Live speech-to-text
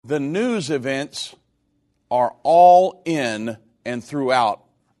The news events are all in and throughout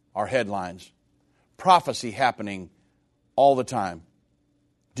our headlines. Prophecy happening all the time.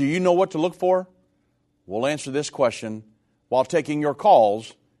 Do you know what to look for? We'll answer this question while taking your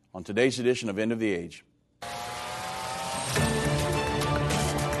calls on today's edition of End of the Age.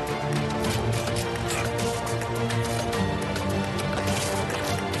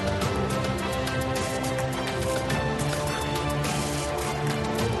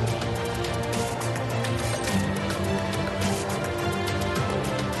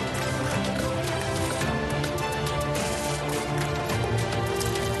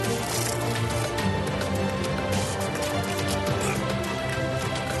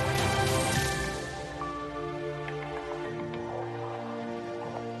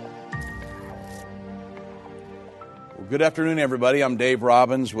 Good afternoon, everybody. I'm Dave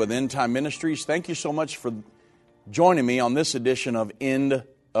Robbins with End Time Ministries. Thank you so much for joining me on this edition of End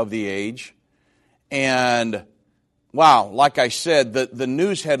of the Age. And wow, like I said, the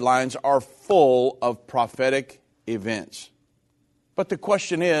news headlines are full of prophetic events. But the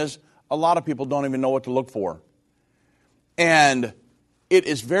question is, a lot of people don't even know what to look for. And it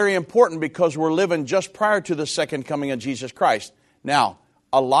is very important because we're living just prior to the second coming of Jesus Christ. Now,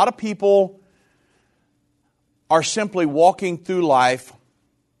 a lot of people are simply walking through life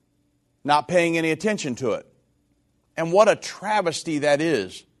not paying any attention to it. And what a travesty that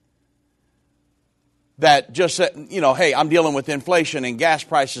is. That just, hey, I'm dealing with inflation and gas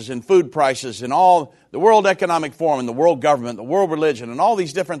prices and food prices and all the World Economic Forum and the world government, the world religion, and all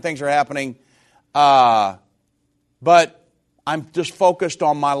these different things are happening. But I'm just focused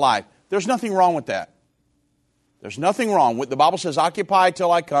on my life. There's nothing wrong with that. There's nothing wrong with the Bible says, occupy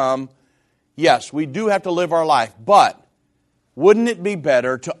till I come. Yes, we do have to live our life, but wouldn't it be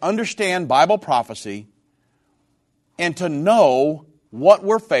better to understand Bible prophecy and to know what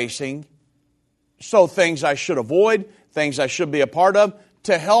we're facing, so things I should avoid, things I should be a part of,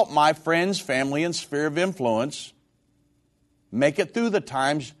 to help my friends, family, and sphere of influence make it through the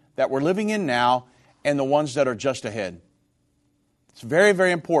times that we're living in now and the ones that are just ahead. It's very,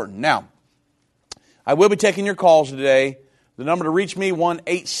 very important. Now, I will be taking your calls today. The number to reach me,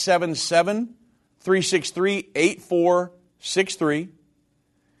 1-877-363-8463.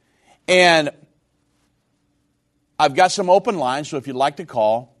 And I've got some open lines, so if you'd like to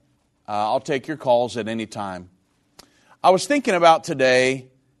call, I'll take your calls at any time. I was thinking about today,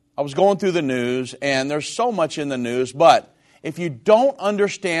 I was going through the news, and there's so much in the news, but if you don't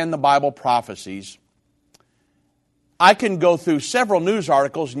understand the Bible prophecies, I can go through several news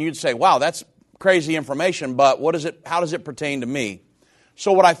articles and you'd say, wow, that's crazy information, but how does it pertain to me?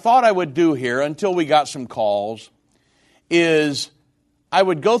 So what I thought I would do here, until we got some calls, is I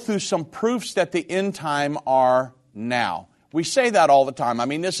would go through some proofs that the end time are now. We say that all the time. I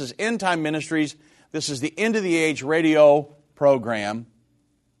mean, this is End Time Ministries. This is the End of the Age radio program.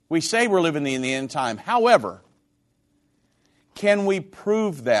 We say we're living in the end time. However, can we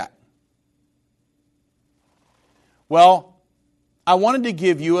prove that? Well, I wanted to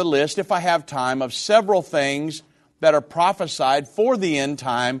give you a list, if I have time, of several things that are prophesied for the end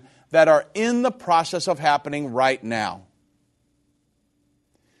time that are in the process of happening right now.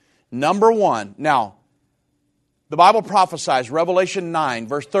 Number one, now, the Bible prophesies, Revelation 9,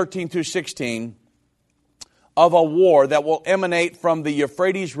 verse 13 through 16, of a war that will emanate from the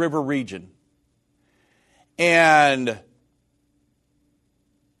Euphrates River region. And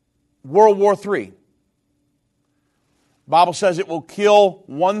World War III. The Bible says it will kill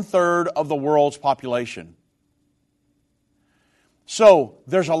 1/3 of the world's population. So,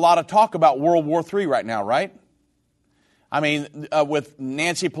 there's a lot of talk about World War III right now, right? I mean, with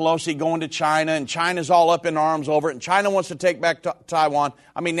Nancy Pelosi going to China, and China's all up in arms over it, and China wants to take back Taiwan.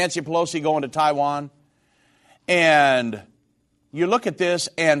 I mean, Nancy Pelosi going to Taiwan. And you look at this,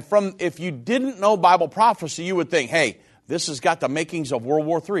 and if you didn't know Bible prophecy, you would think, hey, this has got the makings of World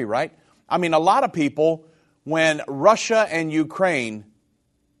War III, right? I mean, a lot of people, when Russia and Ukraine,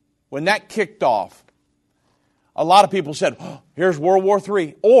 when that kicked off, a lot of people said, oh, here's World War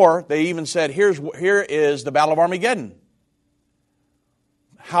III. Or they even said, here is the Battle of Armageddon.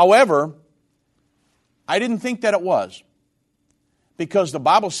 However, I didn't think that it was. Because the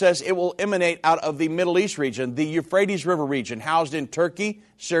Bible says it will emanate out of the Middle East region, the Euphrates River region, housed in Turkey,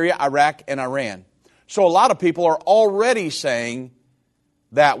 Syria, Iraq, and Iran. So a lot of people are already saying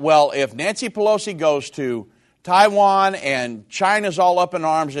that, well, if Nancy Pelosi goes to Taiwan and China's all up in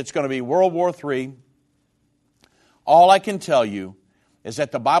arms, it's going to be World War III. All I can tell you is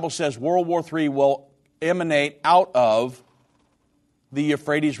that the Bible says World War III will emanate out of the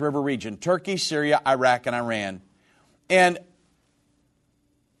Euphrates River region, Turkey, Syria, Iraq, and Iran. And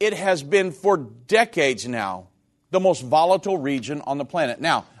it has been for decades now the most volatile region on the planet.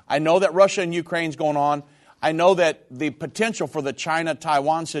 Now, I know that Russia and Ukraine's going on. I know that the potential for the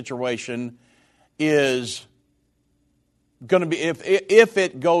China-Taiwan situation is going to be, if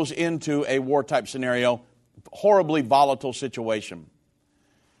it goes into a war-type scenario, horribly volatile situation.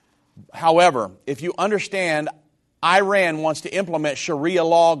 However, if you understand, Iran wants to implement Sharia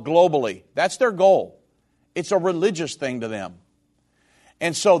law globally. That's their goal. It's a religious thing to them.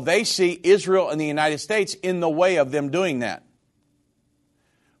 And so they see Israel and the United States in the way of them doing that.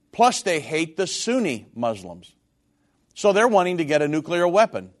 Plus, they hate the Sunni Muslims. So they're wanting to get a nuclear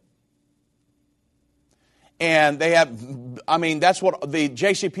weapon. And they have, that's what the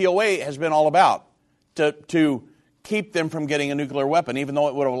JCPOA has been all about, to keep them from getting a nuclear weapon, even though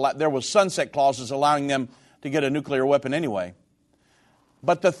it would have, there was sunset clauses allowing them to get a nuclear weapon anyway.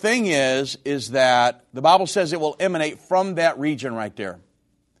 But the thing is that the Bible says it will emanate from that region right there.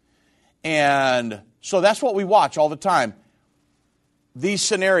 And so that's what we watch all the time. These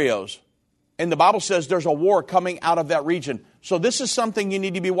scenarios. And the Bible says there's a war coming out of that region. So this is something you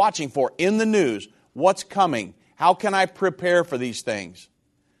need to be watching for in the news. What's coming? How can I prepare for these things?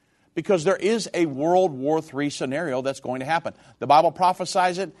 Because there is a World War III scenario that's going to happen. The Bible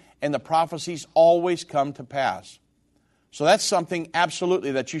prophesies it, and the prophecies always come to pass. So that's something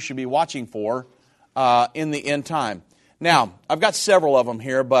absolutely that you should be watching for in the end time. Now, I've got several of them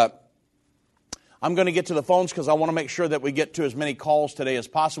here, but I'm going to get to the phones because I want to make sure that we get to as many calls today as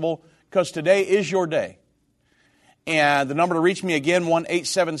possible, because today is your day. And the number to reach me again,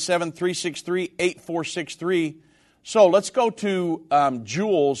 1-877-363-8463. So let's go to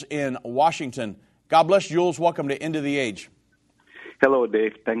Jules in Washington. God bless, Jules. Welcome to End of the Age. Hello,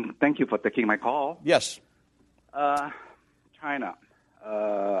 Dave. Thank you for taking my call. Yes. China.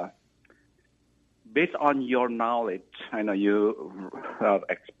 Based on your knowledge, I know you are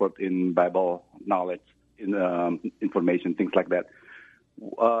expert in Bible knowledge, in information, things like that.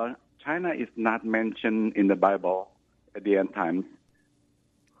 China is not mentioned in the Bible at the end times.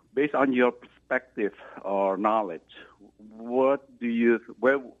 Based on your perspective or knowledge, where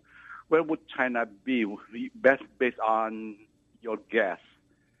would China be based on your guess?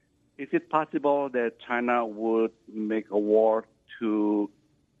 Is it possible that China would make a war to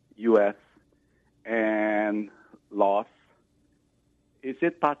U.S. and lost? Is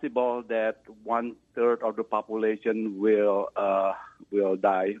it possible that 1/3 of the population will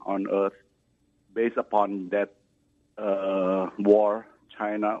die on Earth based upon that war,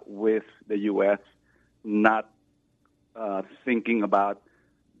 China with the U.S., not thinking about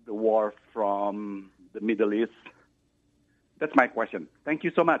the war from the Middle East? That's my question. Thank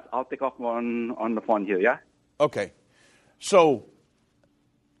you so much. I'll take off on the phone here, yeah? Okay. So,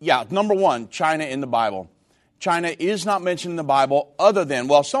 yeah, number one, China in the Bible. China is not mentioned in the Bible other than,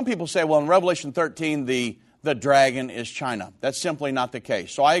 well, some people say, well, in Revelation 13, the dragon is China. That's simply not the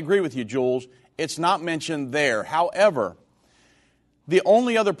case. So I agree with you, Jules. It's not mentioned there. However, the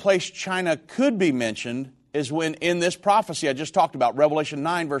only other place China could be mentioned is when in this prophecy I just talked about, Revelation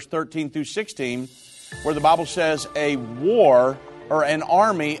 9, verse 13 through 16, where the Bible says a war or an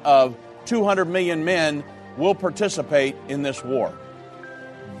army of 200 million men will participate in this war.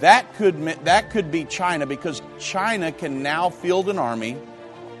 That could be China, because China can now field an army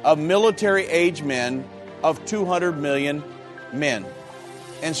of military-age men of 200 million men.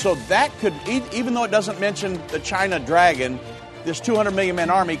 And so that could, even though it doesn't mention the China dragon, this 200 million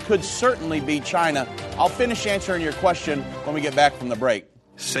man army could certainly be China. I'll finish answering your question when we get back from the break.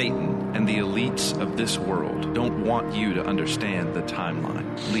 Satan and the elites of this world don't want you to understand the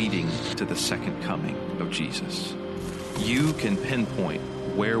timeline leading to the second coming of Jesus. You can pinpoint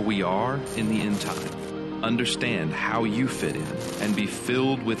where we are in the end time, understand how you fit in, and be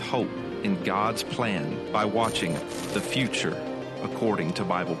filled with hope in God's plan by watching The Future According to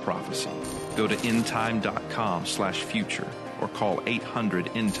Bible Prophecy. Go to endtime.com/future or call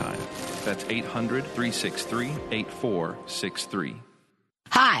 800-ENDTIME. That's 800-363-8463.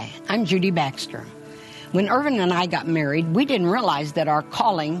 Hi, I'm Judy Baxter. When Irvin and I got married, we didn't realize that our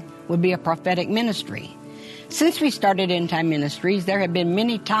calling would be a prophetic ministry. Since we started End Time Ministries, there have been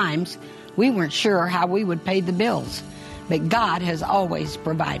many times we weren't sure how we would pay the bills, but God has always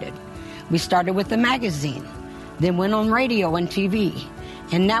provided. We started with the magazine, then went on radio and TV,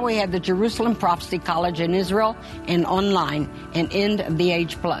 and now we have the Jerusalem Prophecy College in Israel and online and End of the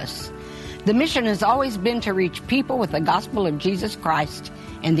Age Plus. The mission has always been to reach people with the gospel of Jesus Christ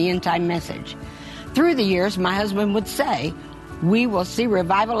and the end time message. Through the years, my husband would say, we will see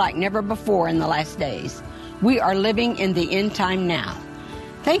revival like never before in the last days. We are living in the end time now.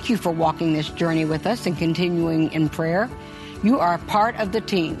 Thank you for walking this journey with us and continuing in prayer. You are a part of the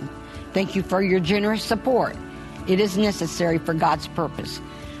team. Thank you for your generous support. It is necessary for God's purpose.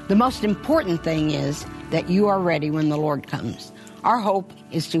 The most important thing is that you are ready when the Lord comes. Our hope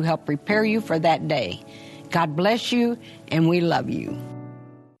is to help prepare you for that day. God bless you, and we love you.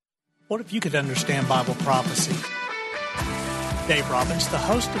 What if you could understand Bible prophecy? Dave Robbins, the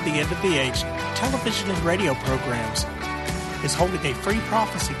host of the End of the Age television and radio programs, is holding a free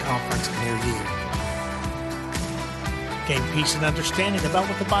prophecy conference near you. Gain peace and understanding about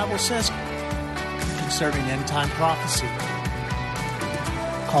what the Bible says concerning end-time prophecy.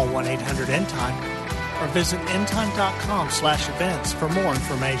 Call 1-800-END-TIME or visit endtime.com/events for more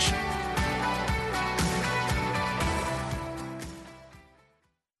information.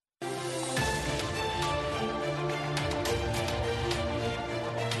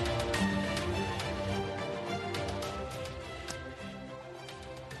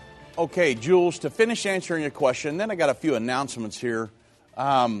 Okay, Jules, to finish answering your question, then I got a few announcements here.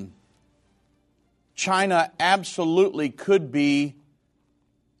 China absolutely could be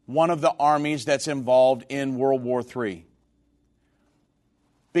one of the armies that's involved in World War III.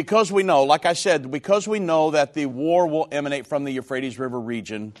 Because we know, like I said, because we know that the war will emanate from the Euphrates River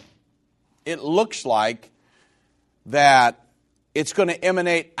region, it looks like that it's going to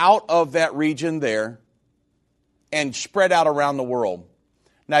emanate out of that region there and spread out around the world.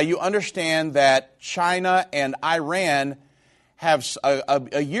 Now, you understand that China and Iran have,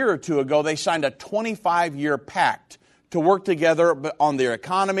 a year or two ago, they signed a 25-year pact to work together on their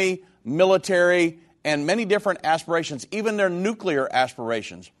economy, military, and many different aspirations, even their nuclear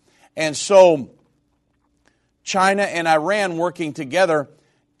aspirations. And so, China and Iran working together,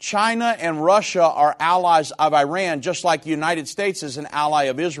 China and Russia are allies of Iran, just like the United States is an ally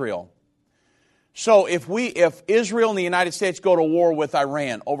of Israel. So if Israel and the United States go to war with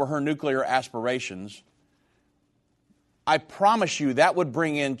Iran over her nuclear aspirations, I promise you that would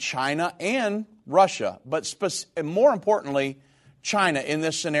bring in China and Russia, but more importantly, China in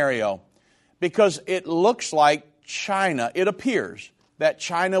this scenario, because it looks like China, it appears that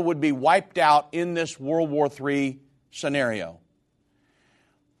China would be wiped out in this World War III scenario.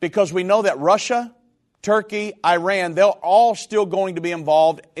 Because we know that Russia, Turkey, Iran, they're all still going to be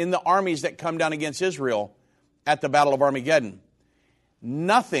involved in the armies that come down against Israel at the Battle of Armageddon.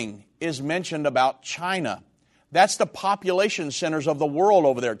 Nothing is mentioned about China. That's the population centers of the world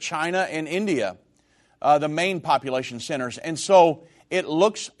over there, China and India, the main population centers. And so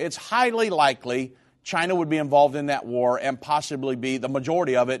it's highly likely China would be involved in that war and possibly be the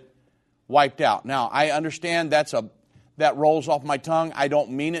majority of it wiped out. Now, I understand that rolls off my tongue. I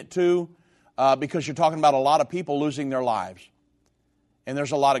don't mean it to. Because you're talking about a lot of people losing their lives. And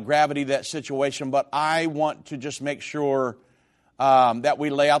there's a lot of gravity to that situation, but I want to just make sure that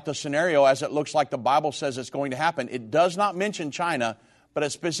we lay out the scenario as it looks like the Bible says it's going to happen. It does not mention China, but it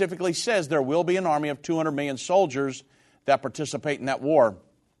specifically says there will be an army of 200 million soldiers that participate in that war.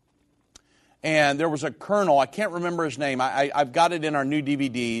 And there was a colonel, I can't remember his name, I've got it in our new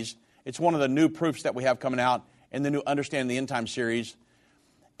DVDs. It's one of the new proofs that we have coming out in the new Understand the End Time series.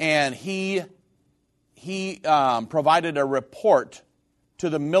 And he provided a report to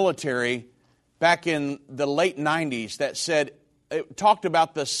the military back in the late 90s that said, it talked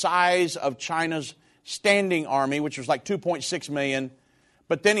about the size of China's standing army, which was like 2.6 million.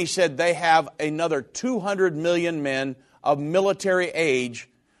 But then he said they have another 200 million men of military age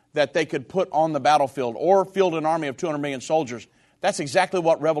that they could put on the battlefield or field an army of 200 million soldiers. That's exactly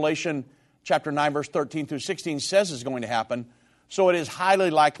what Revelation chapter 9, verse 13 through 16 says is going to happen. So it is highly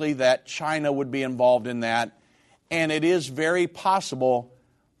likely that China would be involved in that, and it is very possible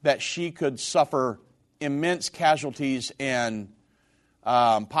that she could suffer immense casualties and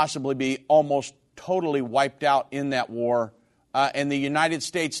possibly be almost totally wiped out in that war. And the United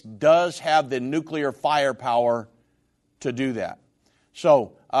States does have the nuclear firepower to do that.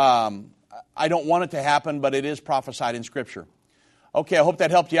 So I don't want it to happen, but it is prophesied in Scripture. Okay, I hope that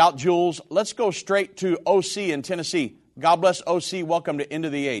helped you out, Jules. Let's go straight to OC in Tennessee. God bless OC. Welcome to End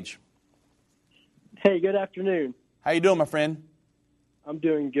of the Age. Hey, good afternoon. How you doing, my friend? I'm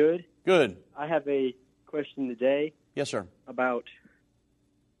doing good. Good. I have a question today. Yes, sir. About,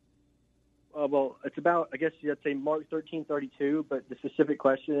 it's about, I guess you'd say Mark 13:32, but the specific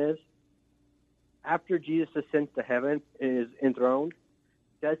question is, after Jesus ascends to heaven and is enthroned,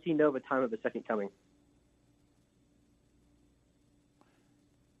 does he know the time of the second coming?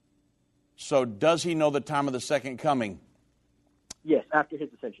 So does he know the time of the second coming? Yes, after his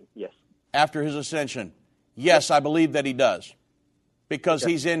ascension, yes. After his ascension. Yes, I believe that he does. Because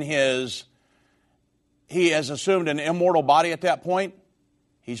he has assumed an immortal body at that point.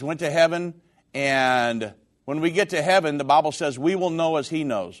 He's went to heaven, and When we get to heaven, the Bible says we will know as he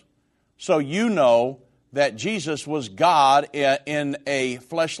knows. So you know that Jesus was God in a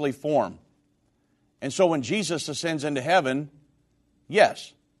fleshly form. And so when Jesus ascends into heaven,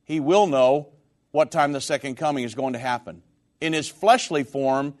 yes, he will know what time the second coming is going to happen. In his fleshly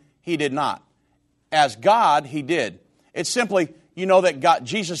form, he did not. As God, he did. It's simply, you know that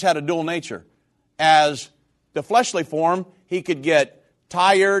Jesus had a dual nature. As the fleshly form, he could get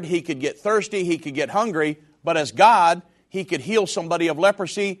tired, he could get thirsty, he could get hungry, but as God, he could heal somebody of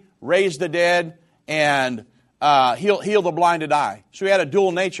leprosy, raise the dead, and heal the blinded eye. So he had a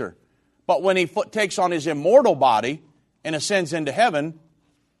dual nature. But when he takes on his immortal body and ascends into heaven,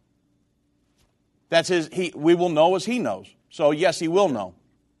 we will know as he knows. So yes, he will know.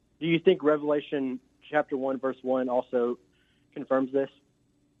 Do you think Revelation chapter 1, verse 1 also confirms this?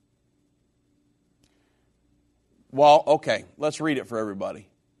 Well, okay, let's read it for everybody.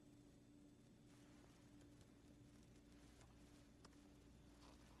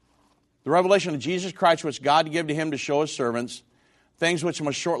 The revelation of Jesus Christ, which God gave to him to show his servants, things which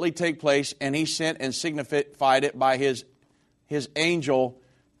must shortly take place, and he sent and signified it by his angel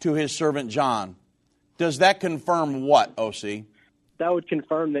to his servant John. Does that confirm what, O.C.? That would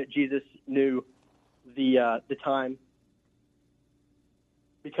confirm that Jesus knew the time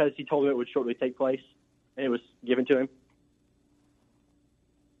because he told him it would shortly take place, and it was given to him.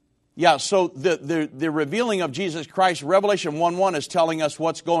 Yeah, so the revealing of Jesus Christ, Revelation 1:1 is telling us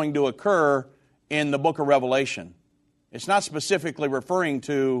what's going to occur in the book of Revelation. It's not specifically referring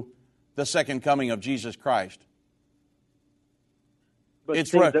to the second coming of Jesus Christ. But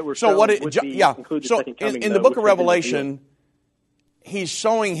It's things that were shown would include the second coming, in the book of Revelation, he's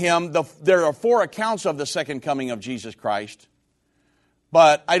showing him there are 4 accounts of the second coming of Jesus Christ.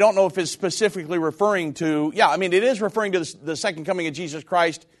 But I don't know if it's specifically referring to, it is referring to the second coming of Jesus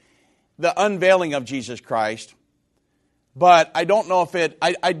Christ, the unveiling of Jesus Christ. But I don't know if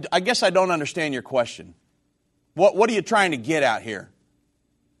I guess I don't understand your question. What are you trying to get at here?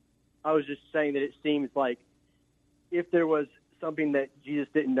 I was just saying that it seems like if there was something that Jesus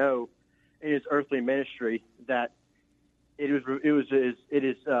didn't know in his earthly ministry, that it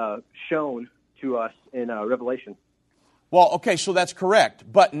is shown to us in Revelation. Well, okay, so that's correct.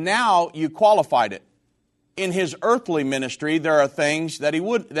 But now you qualified it. In his earthly ministry, there are things that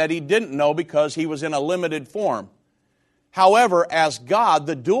he didn't know because he was in a limited form. However, as God,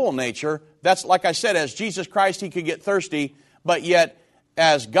 the dual nature, that's like I said, as Jesus Christ, he could get thirsty, but yet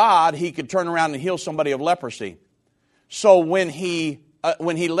as God, he could turn around and heal somebody of leprosy. So when he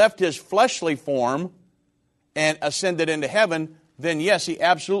left his fleshly form and ascended into heaven, then yes, he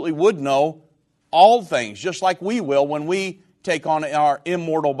absolutely would know all things, just like we will when we take on our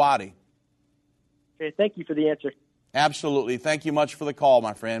immortal body. Okay, thank you for the answer. Absolutely. Thank you much for the call,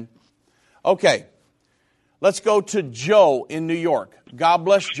 my friend. Okay, let's go to Joe in New York. God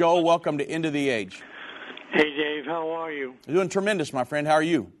bless Joe. Welcome to End of the Age. Hey, Dave. How are you? You're doing tremendous, my friend. How are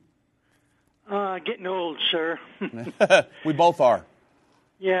you? Getting old, sir. We both are.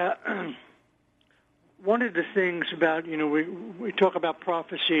 Yeah. One of the things about, we talk about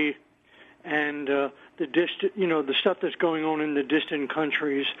prophecy and the stuff that's going on in the distant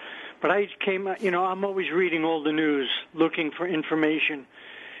countries. But I'm always reading all the news, looking for information.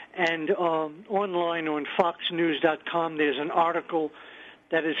 And online on foxnews.com, there's an article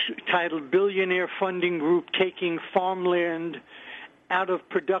that is titled Billionaire Funding Group Taking Farmland Out of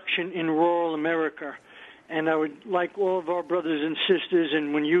Production in Rural America. And I would like all of our brothers and sisters,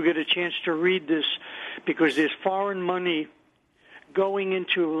 and when you get a chance to read this, because there's foreign money going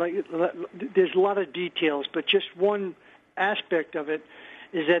into, there's a lot of details, but just one aspect of it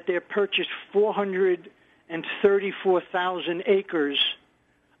is that they purchased 434,000 acres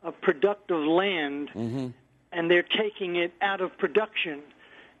of productive land, and they're taking it out of production.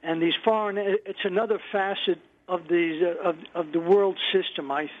 And these it's another facet of these of the world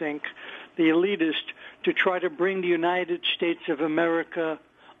system, I think, the elitist, to try to bring the United States of America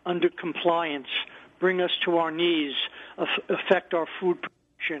under compliance, bring us to our knees, affect our food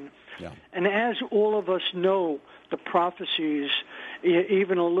production. Yeah. And as all of us know, the prophecies,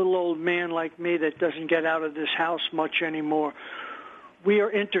 even a little old man like me that doesn't get out of this house much anymore, we are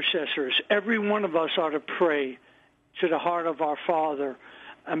intercessors. Every one of us ought to pray to the heart of our Father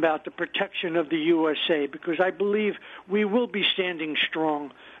about the protection of the USA, because I believe we will be standing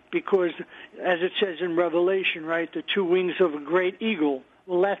strong, because as it says in Revelation, right, the 2 wings of a great eagle,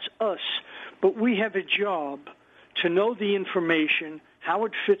 well, that's us. But we have a job to know the information, how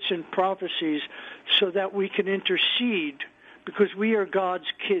it fits in prophecies, so that we can intercede, because we are God's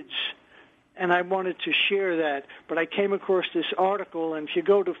kids. And I wanted to share that. But I came across this article, and if you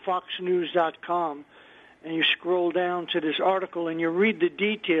go to foxnews.com, and you scroll down to this article and you read the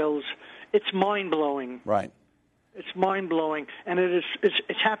details, it's mind-blowing. Right. It's mind-blowing, and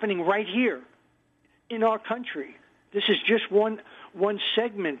it's happening right here in our country. This is just one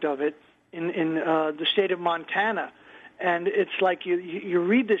segment of it in the state of Montana, and it's like you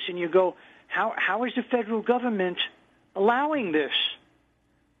read this and you go, how is the federal government allowing this?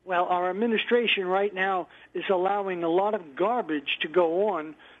 Well, our administration right now is allowing a lot of garbage to go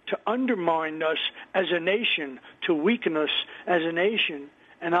on to undermine us as a nation, to weaken us as a nation.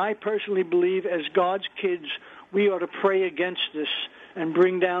 And I personally believe, as God's kids, we ought to pray against this and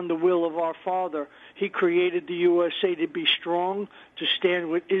bring down the will of our Father. He created the USA to be strong, to stand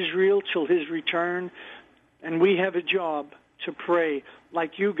with Israel till his return. And we have a job to pray,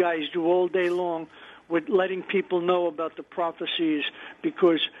 like you guys do all day long, with letting people know about the prophecies,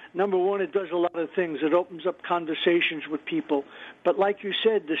 because, number one, it does a lot of things. It opens up conversations with people. But like you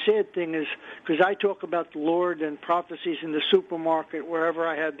said, the sad thing is, because I talk about the Lord and prophecies in the supermarket, wherever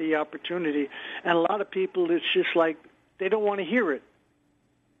I had the opportunity, and a lot of people, it's just like they don't want to hear it.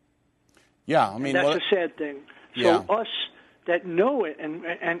 Yeah, I mean, and that's a sad thing. So us that know it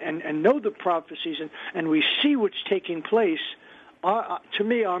and know the prophecies and we see what's taking place, to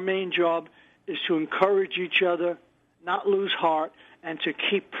me, our main job is to encourage each other, not lose heart, and to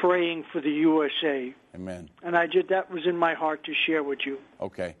keep praying for the USA. Amen. And that was in my heart to share with you.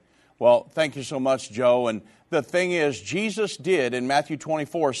 Okay. Well, thank you so much, Joe. And the thing is, Jesus did in Matthew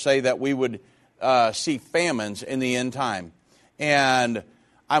 24 say that we would see famines in the end time. And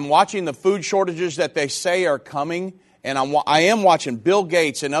I'm watching the food shortages that they say are coming, and I am watching Bill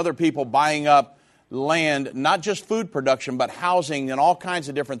Gates and other people buying up land, not just food production, but housing and all kinds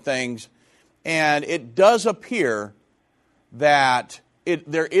of different things. And it does appear that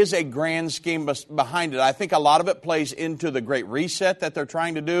there is a grand scheme behind it. I think a lot of it plays into the Great Reset that they're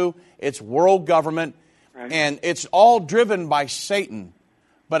trying to do. It's world government, right. And it's all driven by Satan.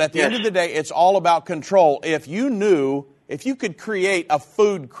 But at the end of the day, it's all about control. If you could create a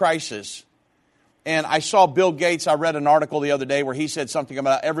food crisis, and I saw Bill Gates, I read an article the other day where he said something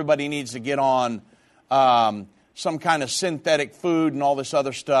about everybody needs to get on some kind of synthetic food and all this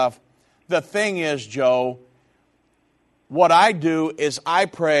other stuff. The thing is, Joe, what I do is I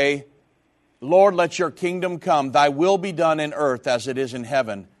pray, Lord, let your kingdom come. Thy will be done in earth as it is in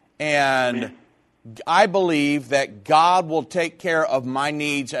heaven. And Amen. I believe that God will take care of my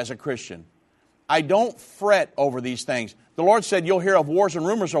needs as a Christian. I don't fret over these things. The Lord said, you'll hear of wars and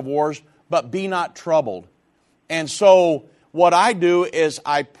rumors of wars, but be not troubled. And so what I do is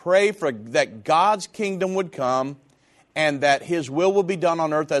I pray for that God's kingdom would come and that his will be done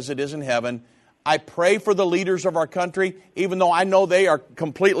on earth as it is in heaven. I pray for the leaders of our country, even though I know they are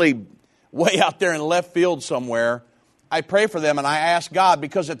completely way out there in left field somewhere. I pray for them and I ask God,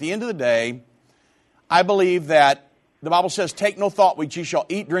 because at the end of the day, I believe that the Bible says, take no thought which ye shall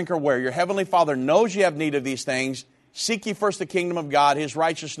eat, drink, or wear. Your heavenly Father knows you have need of these things. Seek ye first the kingdom of God, his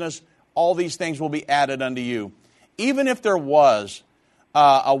righteousness. All these things will be added unto you. Even if there was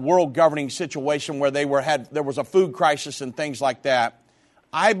a world governing situation where there was a food crisis and things like that,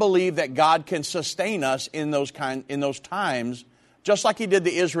 I believe that God can sustain us in those times, just like he did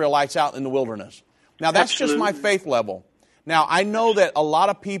the Israelites out in the wilderness. Now, that's just my faith level. Now, I know that a lot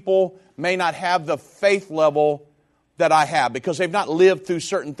of people may not have the faith level that I have because they've not lived through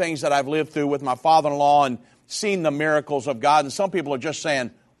certain things that I've lived through with my father-in-law and seen the miracles of God. And some people are just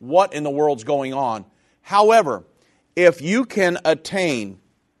saying, what in the world's going on? However, if you can attain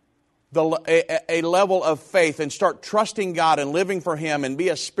a level of faith and start trusting God and living for him and be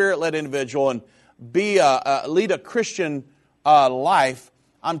a spirit-led individual and lead a Christian life,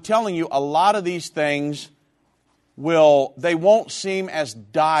 I'm telling you, a lot of these things they won't seem as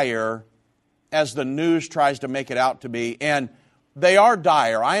dire as the news tries to make it out to be. And they are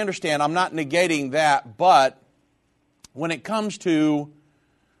dire. I understand. I'm not negating that. But when it comes to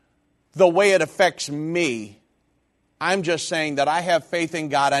the way it affects me, I'm just saying that I have faith in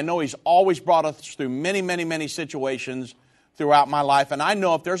God. I know he's always brought us through many, many, many situations throughout my life. And I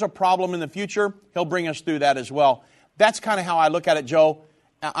know if there's a problem in the future, he'll bring us through that as well. That's kind of how I look at it, Joe.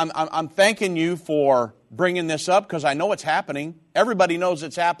 I'm thanking you for bringing this up because I know it's happening. Everybody knows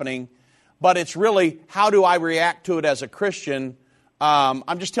it's happening. But it's really, how do I react to it as a Christian?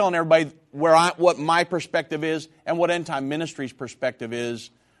 I'm just telling everybody what my perspective is and what End Time Ministries' perspective is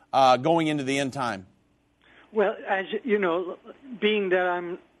going into the end time. Well, as you know, being that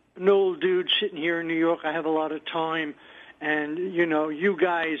I'm an old dude sitting here in New York, I have a lot of time. And, you know, you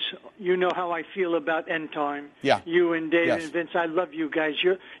guys, you know how I feel about End Time. Yeah. You and David and Vince, I love you guys.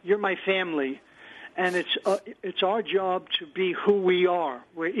 You're my family. And it's our job to be who we are.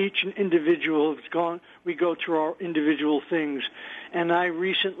 Where each individual has gone, we go through our individual things. And I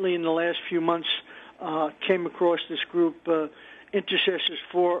recently, in the last few months, came across this group, Intercessors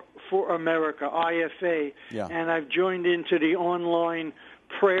for America, IFA, and I've joined into the online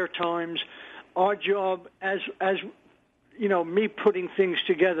prayer times. Our job, as you know, me putting things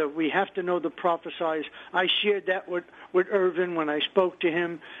together, we have to know the prophesies. I shared that with Irvin when I spoke to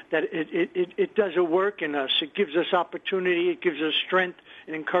him, that it does a work in us. It gives us opportunity. It gives us strength.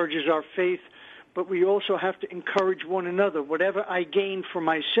 It encourages our faith. But we also have to encourage one another. Whatever I gain for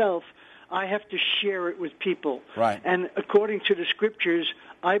myself, I have to share it with people. Right. And according to the scriptures,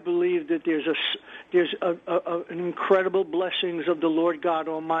 I believe that there's an incredible blessings of the Lord God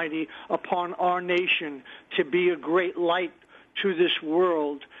Almighty upon our nation to be a great light to this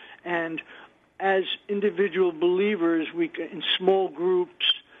world. And as individual believers, we can, in small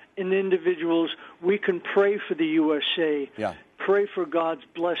groups, in individuals, we can pray for the USA. Yeah. Pray for God's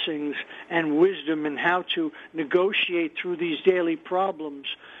blessings and wisdom and how to negotiate through these daily problems,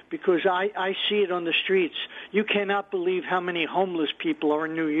 because I see it on the streets. You cannot believe how many homeless people are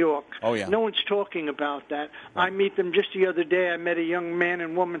in New York. Oh, yeah. No one's talking about that. Right. I meet them just the other day. I met a young man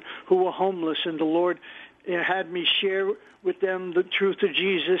and woman who were homeless, and the Lord had me share with them the truth of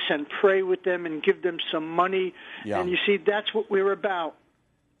Jesus and pray with them and give them some money. Yeah. And you see, that's what we're about,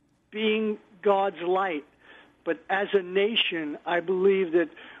 being God's light. But as a nation, I believe that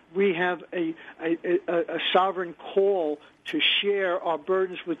we have a sovereign call to share our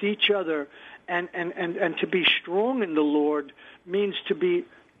burdens with each other, and to be strong in the Lord means to be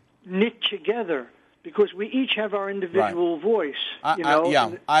knit together, because we each have our individual voice.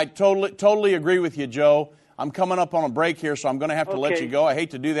 I totally agree with you, Joe. I'm coming up on a break here, so I'm going to have to let you go. I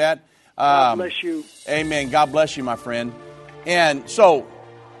hate to do that. God bless you. Amen. God bless you, my friend. And so,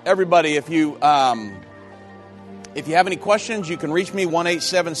 everybody, if you have any questions, you can reach me,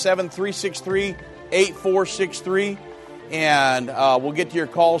 1-877-363-8463, and we'll get to your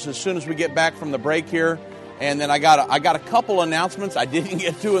calls as soon as we get back from the break here. And then I got a couple announcements I didn't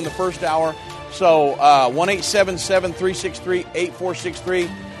get to in the first hour. So 1-877-363-8463.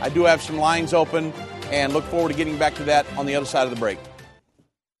 I do have some lines open, and look forward to getting back to that on the other side of the break.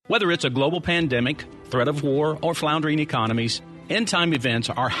 Whether it's a global pandemic, threat of war, or floundering economies, end-time events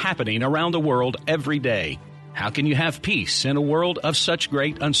are happening around the world every day. How can you have peace in a world of such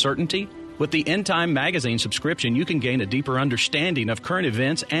great uncertainty? With the End Time Magazine subscription, you can gain a deeper understanding of current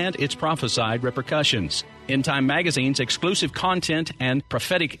events and its prophesied repercussions. End Time Magazine's exclusive content and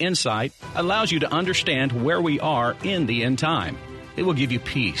prophetic insight allows you to understand where we are in the end time. It will give you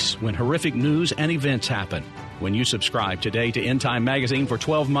peace when horrific news and events happen. When you subscribe today to End Time Magazine for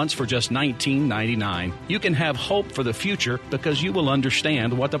 12 months for just $19.99, you can have hope for the future because you will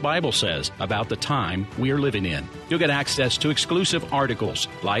understand what the Bible says about the time we are living in. You'll get access to exclusive articles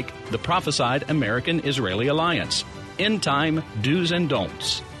like the Prophesied American-Israeli Alliance, End Time Do's and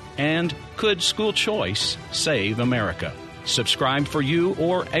Don'ts, and Could School Choice Save America? Subscribe for you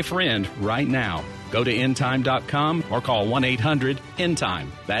or a friend right now. Go to endtime.com or call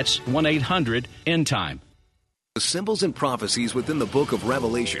 1-800-END-TIME. That's 1-800-END-TIME. The symbols and prophecies within the book of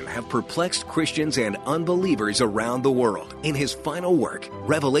Revelation have perplexed Christians and unbelievers around the world. In his final work,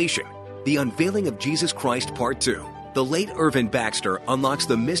 Revelation, The Unveiling of Jesus Christ Part 2, the late Irvin Baxter unlocks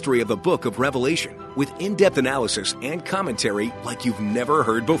the mystery of the book of Revelation with in-depth analysis and commentary like you've never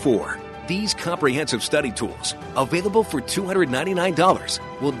heard before. These comprehensive study tools, available for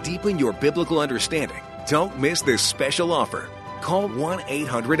 $299, will deepen your biblical understanding. Don't miss this special offer. Call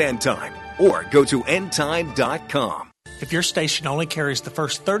 1-800-END-TIME or go to endtime.com. If your station only carries the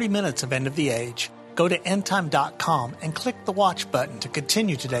first 30 minutes of End of the Age, go to endtime.com and click the watch button to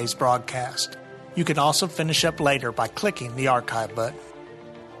continue today's broadcast. You can also finish up later by clicking the archive button.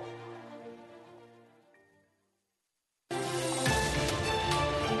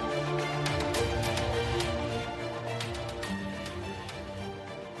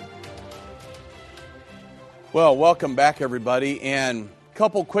 Well, welcome back, everybody, and a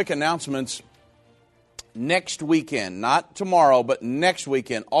couple quick announcements. Next weekend, not tomorrow, but next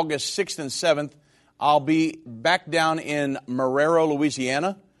weekend, August 6th and 7th, I'll be back down in Marrero,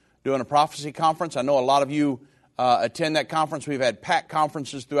 Louisiana, doing a prophecy conference. I know a lot of you attend that conference. We've had packed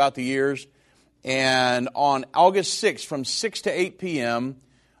conferences throughout the years. And on August 6th, from 6 to 8 p.m.,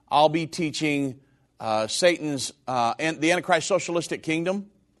 I'll be teaching Satan's and the Antichrist Socialistic Kingdom.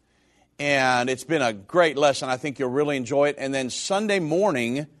 And it's been a great lesson. I think you'll really enjoy it. And then Sunday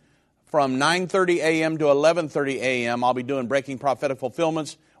morning from 9:30 a.m. to 11:30 a.m., I'll be doing Breaking Prophetic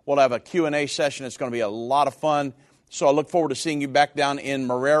Fulfillments. We'll have a Q&A session. It's going to be a lot of fun. So I look forward to seeing you back down in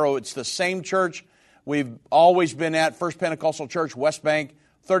Marrero. It's the same church We've always been at First Pentecostal Church, West Bank,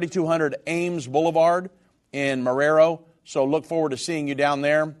 3200 Ames Boulevard in Marrero. So look forward to seeing you down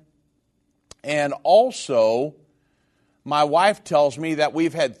there. And also, my wife tells me that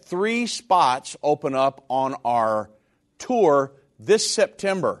we've had 3 spots open up on our tour this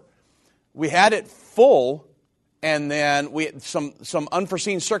September. We had it full, and then we had some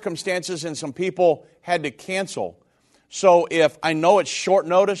unforeseen circumstances, and some people had to cancel. So if I know it's short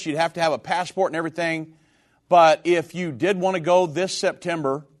notice, you'd have to have a passport and everything. But if you did want to go this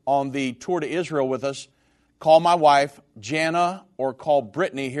September on the tour to Israel with us, call my wife, Jana, or call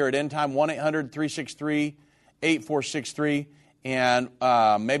Brittany here at End Time, 1-800-363-8463, and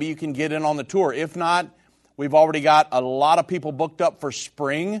maybe you can get in on the tour. If not, we've already got a lot of people booked up for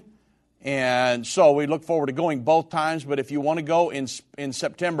spring, and so we look forward to going both times. But if you want to go in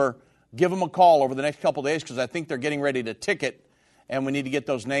September, give them a call over the next couple of days, because I think they're getting ready to ticket, and we need to get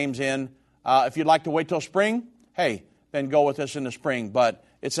those names in. If you'd like to wait till spring, hey, then go with us in the spring. But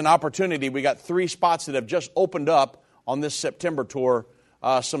it's an opportunity. We got 3 spots that have just opened up on this September tour.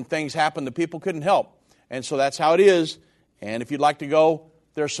 Some things happened that people couldn't help. And so that's how it is. And if you'd like to go,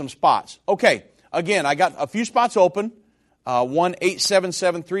 there's some spots. Okay, again, I got a few spots open.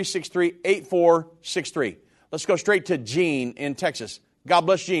 1-877-363-8463. Let's go straight to Gene in Texas. God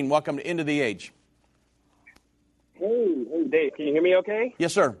bless Gene. Welcome to End of the Age. Hey, Dave. Can you hear me okay?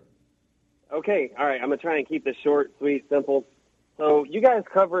 Yes, sir. Okay, all right. I'm going to try and keep this short, sweet, simple. So you guys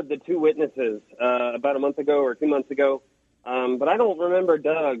covered the 2 witnesses about a month ago or 2 months ago, but I don't remember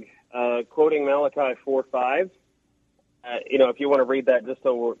Doug quoting Malachi 4:5. If you want to read that just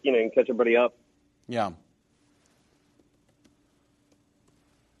so you can catch everybody up. Yeah.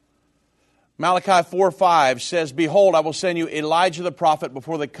 Malachi 4:5 says, "Behold, I will send you Elijah the prophet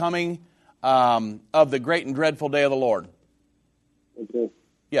before the coming of the great and dreadful day of the Lord." Okay.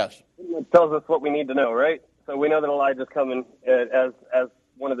 Yes. It tells us what we need to know, right? So we know that Elijah's coming as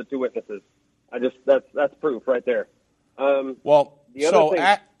one of the 2 witnesses. That's proof right there.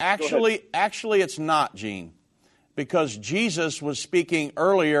 Actually, it's not, Gene, because Jesus was speaking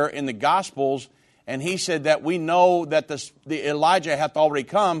earlier in the Gospels, and he said that we know that the Elijah hath already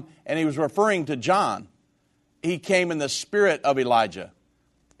come, and he was referring to John. He came in the spirit of Elijah,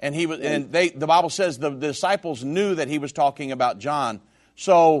 and the Bible says the disciples knew that he was talking about John.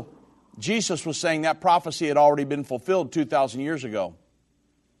 So Jesus was saying that prophecy had already been fulfilled 2,000 years ago.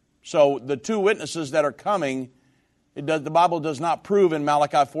 So the 2 witnesses that are coming, the Bible does not prove in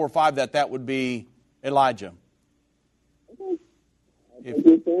Malachi 4:5 that would be Elijah. But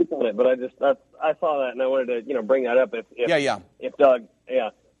I saw that and I wanted to bring that up. If Doug,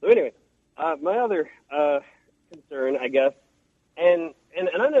 So anyway, my other concern, I guess, and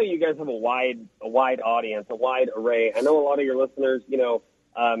I know you guys have a wide audience, a wide array. I know a lot of your listeners,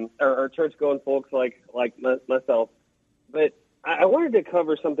 are church-going folks like myself. But I wanted to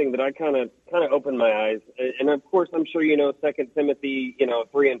cover something that I kind of opened my eyes. And of course, I'm sure 2 Timothy,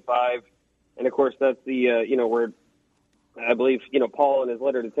 3 and 5, and of course that's the where I believe Paul in his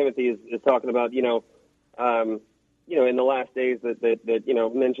letter to Timothy is talking about in the last days that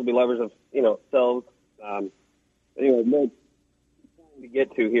men should be lovers of selves. What to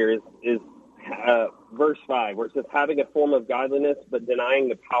get to here is verse 5, where it says, having a form of godliness, but denying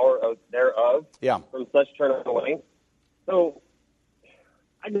the power thereof. Yeah. From such turn away. So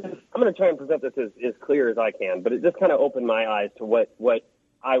I'm going to try and present this as clear as I can, but it just kind of opened my eyes to what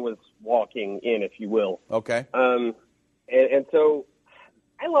I was walking in, if you will. Okay. And so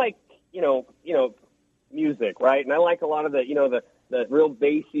I like music, right? And I like a lot of the real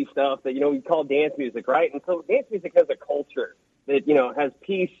bassy stuff that we call dance music, right? And so dance music has a culture that has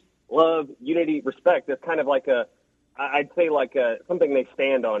peace, love, unity, respect. That's kind of like I'd say something they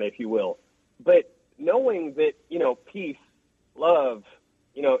stand on, if you will. But knowing that peace, love,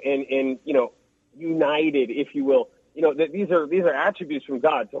 and united, if you will, that these are attributes from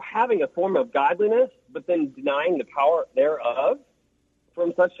God. So having a form of godliness, but then denying the power thereof,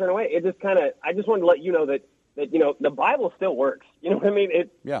 from such turn away. It just I just wanted to let you know that the Bible still works. You know what I mean?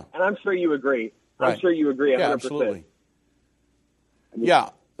 Yeah. And I'm sure you agree. Right. I'm sure you agree 100%. Yeah, absolutely. Yeah.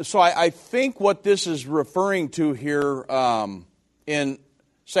 So I think what this is referring to here in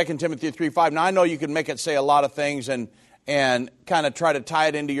 2 Timothy 3:5. Now I know you can make it say a lot of things and kind of try to tie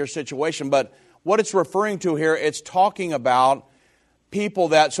it into your situation, but what it's referring to here, it's talking about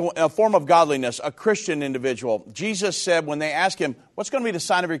people so a form of godliness, a Christian individual. Jesus said when they asked him, what's going to be the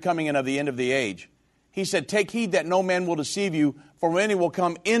sign of your coming and of the end of the age? He said, take heed that no man will deceive you, for many will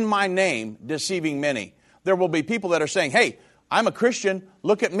come in my name, deceiving many. There will be people that are saying, hey, I'm a Christian,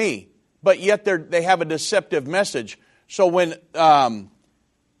 look at me. But yet they have a deceptive message. So when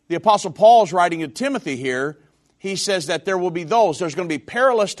the the Apostle Paul's writing to Timothy here. He says that there will be those. There's going to be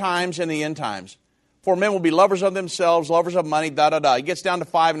perilous times in the end times. For men will be lovers of themselves, lovers of money, da-da-da. He gets down to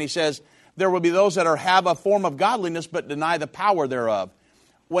 5 and he says, there will be those that have a form of godliness but deny the power thereof.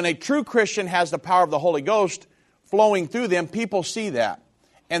 When a true Christian has the power of the Holy Ghost flowing through them, people see that.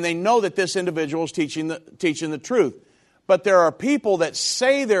 And they know that this individual is teaching the truth. But there are people that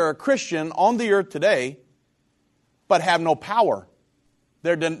say they're a Christian on the earth today, but have no power.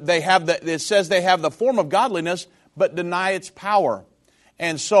 It says they have the form of godliness, but deny its power.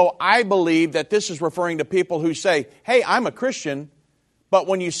 And so I believe that this is referring to people who say, hey, I'm a Christian, but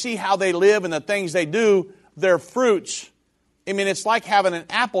when you see how they live and the things they do, their fruits, I mean, it's like having an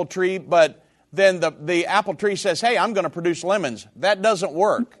apple tree, but then the apple tree says, hey, I'm going to produce lemons. That doesn't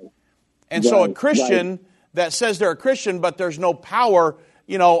work. And so a Christian that says they're a Christian, but there's no power,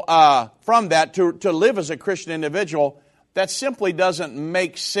 from that to live as a Christian individual, that simply doesn't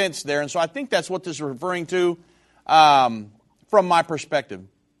make sense there. And so I think that's what this is referring to from my perspective.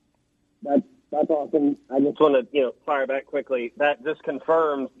 That's awesome. I just want to, fire back quickly. That just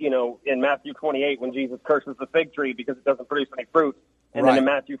confirms, in Matthew 28 when Jesus curses the fig tree because it doesn't produce any fruit. And then in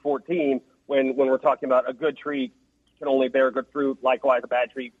Matthew 14, when we're talking about a good tree can only bear good fruit, likewise a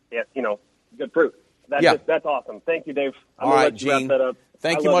bad tree, good fruit. That's awesome. Thank you, Dave. I'm All right, let you wrap Gene. that up.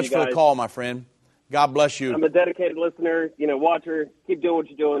 Thank you much for the call, my friend. God bless you. I'm a dedicated listener, watcher. Keep doing what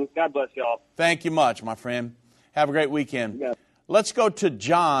you're doing. God bless y'all. Thank you much, my friend. Have a great weekend. Yeah. Let's go to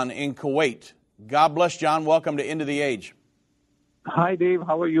John in Kuwait. God bless, John. Welcome to End of the Age. Hi, Dave.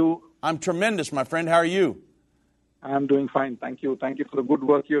 How are you? I'm tremendous, my friend. How are you? I'm doing fine. Thank you. Thank you for the good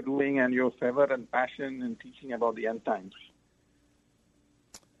work you're doing and your fervor and passion in teaching about the end times.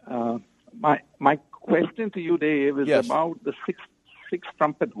 My question to you, Dave, is about the sixth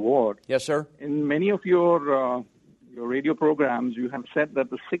trumpet war. Yes, sir. In many of your radio programs, you have said that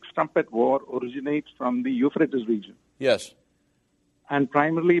the sixth trumpet war originates from the Euphrates region. Yes. And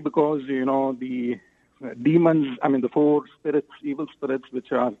primarily because, the demons, the 4 spirits, evil spirits,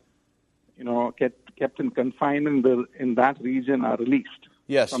 which are, kept in confinement in that region are released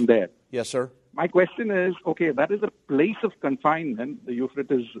from there. Yes, sir. My question is, okay, that is a place of confinement, the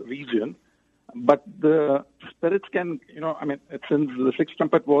Euphrates region, but the spirits can, since the sixth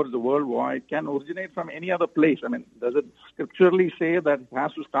trumpet war is the world war, it can originate from any other place. Does it scripturally say that it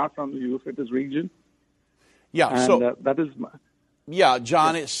has to start from the Euphrates region? Yeah, and, that is... Yeah,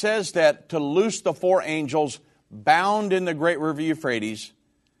 John, it says that to loose the 4 angels bound in the great river Euphrates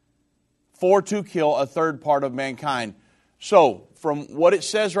for to kill a third part of mankind. So, from what it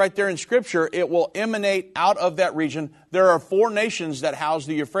says right there in Scripture, it will emanate out of that region. There are 4 nations that house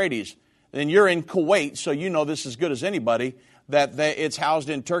the Euphrates. And you're in Kuwait, so you know this as good as anybody, that it's housed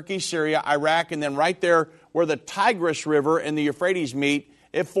in Turkey, Syria, Iraq, and then right there where the Tigris River and the Euphrates meet,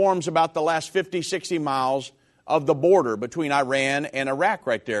 it forms about the last 50, 60 miles of the border between Iran and Iraq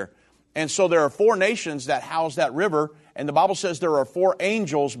right there. And so there are 4 nations that house that river, and the Bible says there are 4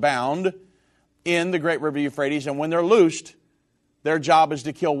 angels bound in the great river Euphrates, and when they're loosed, their job is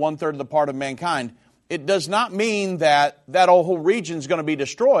to kill 1/3 of the part of mankind. It does not mean that whole region is going to be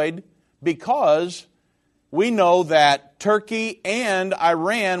destroyed, because we know that Turkey and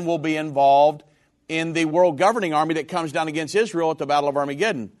Iran will be involved in the world governing army that comes down against Israel at the Battle of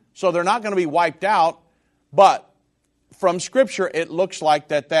Armageddon. So they're not going to be wiped out, but from Scripture it looks like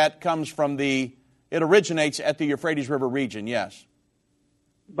that comes from it originates at the Euphrates River region, yes.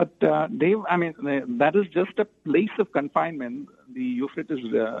 But Dave, that is just a place of confinement, the Euphrates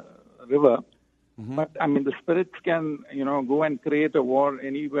River. Mm-hmm. But the spirits can, go and create a war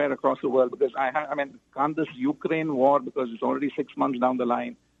anywhere across the world. Because can't this Ukraine war, because it's already 6 months down the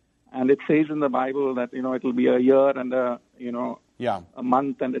line, and it says in the Bible that it'll be a year and a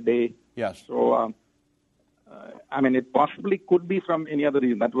month and a day. Yes. So it possibly could be from any other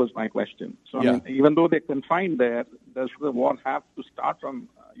reason. That was my question. So even though they're confined there, does the war have to start from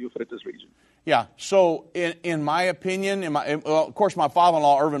Euphrates region? Yeah, so in my opinion, of course my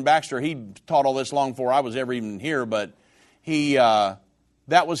father-in-law, Irvin Baxter, he taught all this long before I was ever even here, but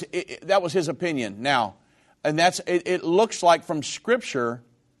that was his opinion. Now, and it looks like from Scripture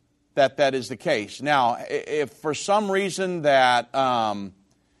that is the case. Now, if for some reason that,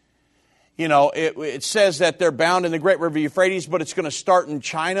 it says that they're bound in the great river Euphrates, but it's going to start in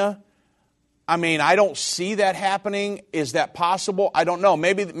China, I don't see that happening. Is that possible? I don't know.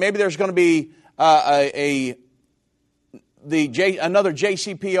 Maybe there's going to be another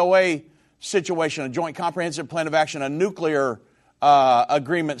JCPOA situation, a Joint Comprehensive Plan of Action, a nuclear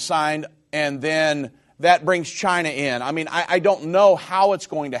agreement signed, and then that brings China in. I don't know how it's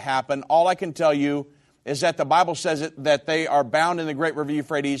going to happen. All I can tell you is that the Bible says that they are bound in the great river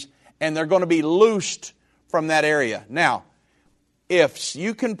Euphrates, and they're going to be loosed from that area. Now, if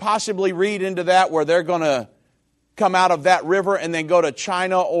you can possibly read into that where they're going to come out of that river and then go to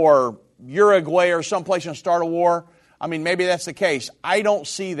China or Uruguay or someplace and start a war, I mean, maybe that's the case. I don't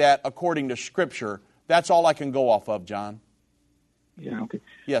see that according to Scripture. That's all I can go off of, John. Yeah, okay.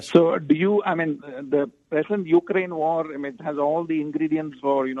 Yes. So the present Ukraine war, it has all the ingredients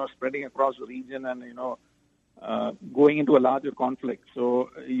for, spreading across the region and, going into a larger conflict. So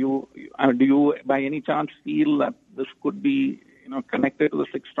do you by any chance feel that this could be, connected to the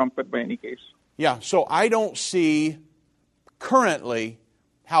sixth trumpet by any case? Yeah, so I don't see currently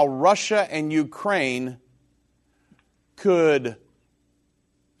how Russia and Ukraine could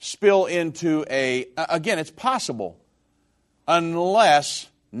spill into again, it's possible, unless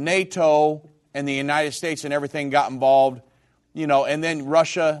NATO and the United States and everything got involved, and then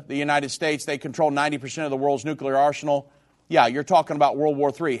Russia, the United States, they control 90% of the world's nuclear arsenal. Yeah, you're talking about World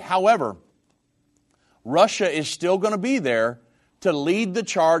War III. However, Russia is still going to be there to lead the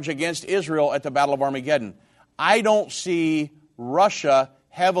charge against Israel at the Battle of Armageddon. I don't see Russia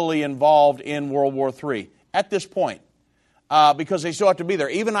heavily involved in World War III at this point because they still have to be there.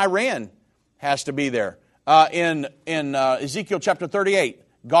 Even Iran has to be there. In Ezekiel chapter 38,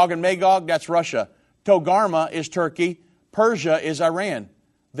 Gog and Magog, that's Russia. Togarmah is Turkey. Persia is Iran.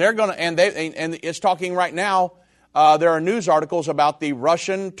 They're going to, and it's talking right now. There are news articles about the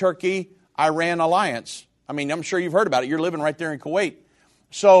Russian-Turkey-Iran alliance. I mean, I'm sure you've heard about it. You're living right there in Kuwait.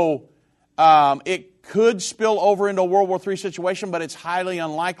 So it could spill over into a World War III situation, but it's highly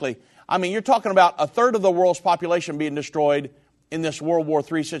unlikely. I mean, you're talking about a third of the world's population being destroyed in this World War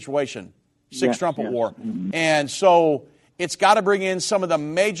III situation, Sixth Trumpet War. Mm-hmm. And so it's got to bring in some of the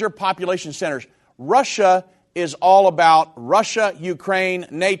major population centers. Russia is all about Russia, Ukraine,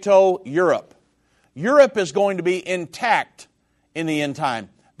 NATO, Europe. Europe is going to be intact in the end time.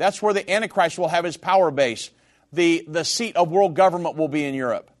 That's where the Antichrist will have his power base. The seat of world government will be in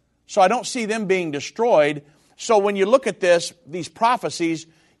Europe. So I don't see them being destroyed. So when you look at these prophecies,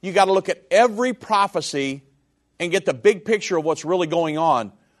 you got to look at every prophecy and get the big picture of what's really going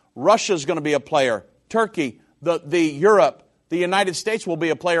on. Russia's going to be a player. Turkey, the Europe, the United States will be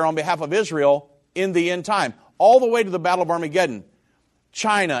a player on behalf of Israel in the end time, all the way to the Battle of Armageddon.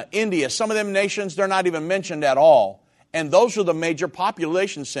 China, India, some of them nations, they're not even mentioned at all. And those are the major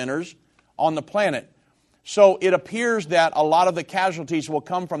population centers on the planet. So it appears that a lot of the casualties will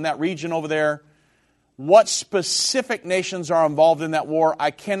come from that region over there. What specific nations are involved in that war,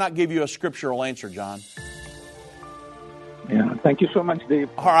 I cannot give you a scriptural answer, John. Yeah, thank you so much, Dave.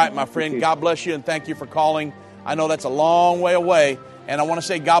 All right, my friend, God bless you, and thank you for calling. I know that's a long way away, and I want to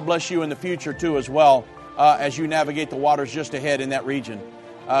say God bless you in the future, too, as well, as you navigate the waters just ahead in that region.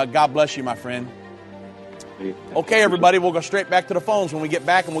 God bless you, my friend. Okay, everybody, we'll go straight back to the phones when we get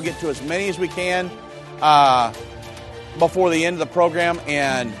back, and we'll get to as many as we can before the end of the program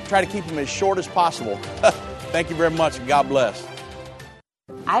and try to keep them as short as possible. Thank you very much, and God bless.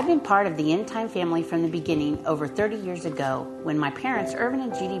 I've been part of the End Time family from the beginning over 30 years ago when my parents, Irvin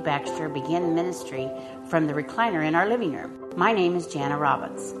and Judy Baxter, began ministry from the recliner in our living room. My name is Jana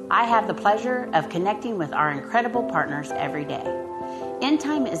Robbins. I have the pleasure of connecting with our incredible partners every day. End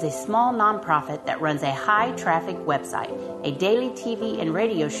Time is a small nonprofit that runs a high-traffic website, a daily TV and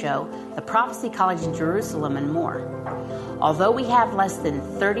radio show, the Prophecy College in Jerusalem, and more. Although we have less than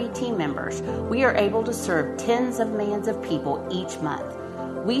 30 team members, we are able to serve tens of millions of people each month.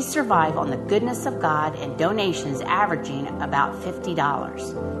 We survive on the goodness of God and donations averaging about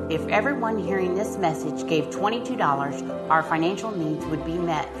 $50. If everyone hearing this message gave $22, our financial needs would be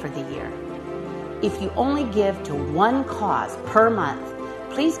met for the year. If you only give to one cause per month,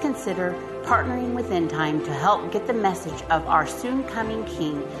 please consider partnering with End Time to help get the message of our soon-coming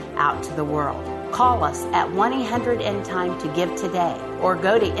King out to the world. Call us at 1-800-END-TIME to give today, or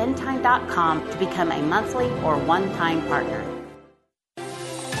go to endtime.com to become a monthly or one-time partner.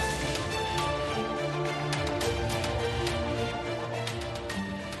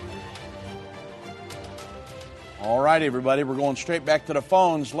 All right, everybody, we're going straight back to the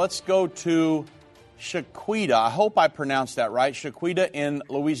phones. Let's go to Shaquita. I hope I pronounced that right. Shaquita in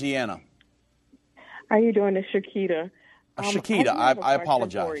Louisiana. How you doing? It's Shaquita. Shaquita, I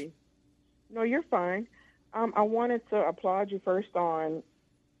apologize. No, you're fine. I wanted to applaud you first on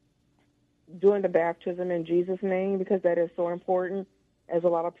doing the baptism in Jesus' name, because that is so important, as a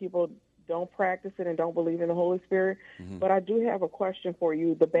lot of people don't practice it and don't believe in the Holy Spirit. Mm-hmm. But I do have a question for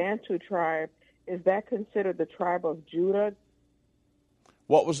you. The Bantu tribe, is that considered the tribe of Judah?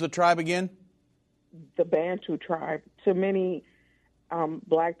 What was the tribe again? The Bantu tribe. To many,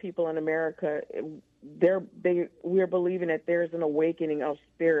 black people in America, we're believing that there's an awakening of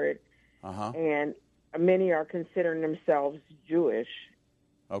spirit, and many are considering themselves Jewish.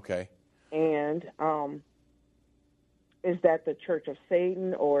 Okay. And is that the Church of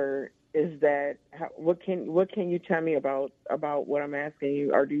Satan, or is that what can you tell me about what I'm asking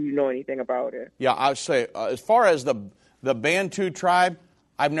you, or do you know anything about it? Yeah, I would say as far as the Bantu tribe,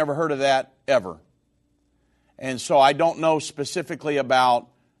 I've never heard of that ever. And so I don't know specifically about,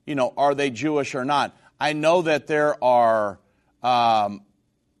 are they Jewish or not. I know that there are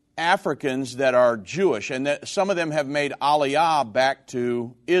Africans that are Jewish, and that some of them have made Aliyah back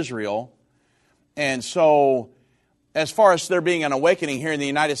to Israel. And so as far as there being an awakening here in the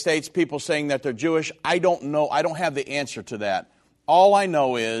United States, people saying that they're Jewish, I don't know. I don't have the answer to that. All I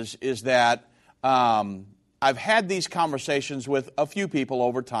know is that I've had these conversations with a few people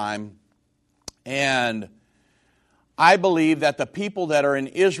over time, and I believe that the people that are in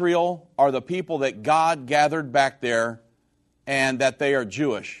Israel are the people that God gathered back there, and that they are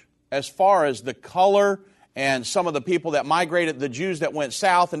Jewish. As far as the color and some of the people that migrated, the Jews that went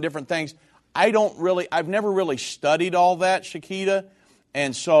south and different things, I've never really studied all that, Shakita,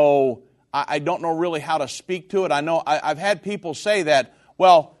 and so I don't know really how to speak to it. I know I've had people say that,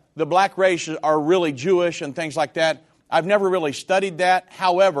 well, the black race are really Jewish and things like that. I've never really studied that.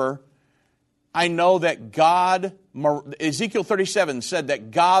 However, I know that Ezekiel 37 said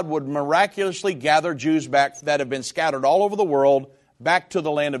that God would miraculously gather Jews back that have been scattered all over the world back to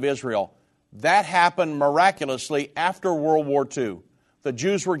the land of Israel. That happened miraculously after World War II. The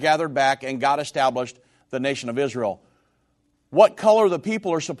Jews were gathered back and God established the nation of Israel. What color the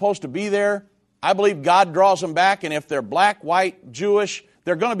people are supposed to be there, I believe God draws them back, and if they're black, white, Jewish,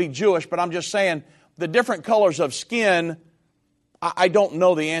 they're going to be Jewish, but I'm just saying the different colors of skin, I don't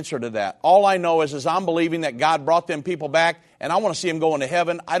know the answer to that. All I know is I'm believing that God brought them people back, and I want to see them go into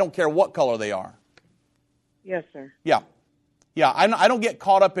heaven. I don't care what color they are. Yes, sir. Yeah. I don't get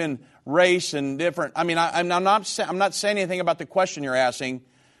caught up in race and different. I mean, I'm not saying anything about the question you're asking,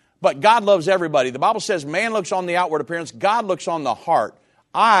 but God loves everybody. The Bible says man looks on the outward appearance, God looks on the heart.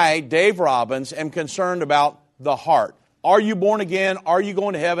 I, Dave Robbins, am concerned about the heart. Are you born again? Are you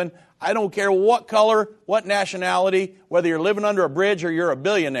going to heaven? I don't care what color, what nationality, whether you're living under a bridge or you're a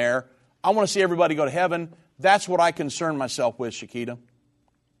billionaire. I want to see everybody go to heaven. That's what I concern myself with, Shakita.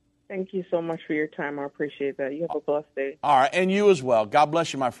 Thank you so much for your time. I appreciate that. You have a blessed day. All right, and you as well. God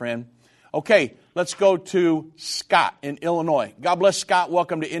bless you, my friend. Okay, let's go to Scott in Illinois. God bless Scott.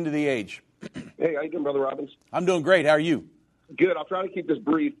 Welcome to End of the Age. Hey, how you doing, Brother Robbins? I'm doing great. How are you? Good. I'll try to keep this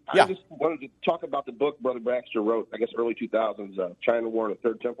brief. Yeah. I just wanted to talk about the book Brother Baxter wrote, I guess early 2000s, China War and the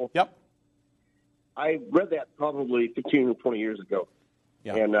Third Temple. Yep. I read that probably 15 or 20 years ago,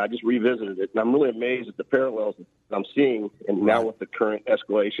 and I just revisited it. And I'm really amazed at the parallels that I'm seeing, and now with the current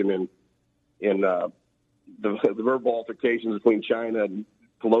escalation in the verbal altercations between China and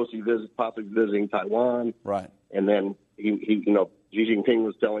Pelosi possibly visiting Taiwan. Right. And then he Xi Jinping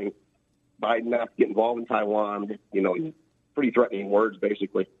was telling Biden not to get involved in Taiwan. Pretty threatening words,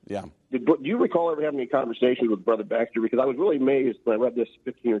 basically. Yeah. Do you recall ever having any conversations with Brother Baxter? Because I was really amazed when I read this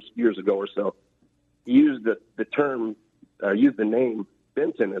 15 years ago or so. He used used the name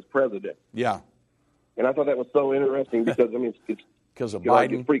Benton as president. Yeah. And I thought that was so interesting because, it's because of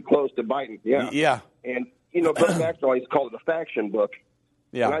Biden. It's pretty close to Biden. Yeah. Yeah. And, Brother Baxter always called it a faction book.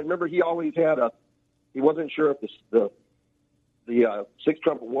 Yeah. And I remember he always had he wasn't sure if the Sixth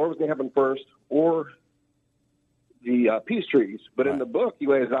Trumpet War was going to happen first or the peace treaties. But in the book, he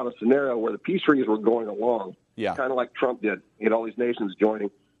lays out a scenario where the peace treaties were going along, kind of like Trump did. He had all these nations joining.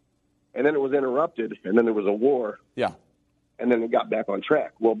 And then it was interrupted, and then there was a war. Yeah. And then it got back on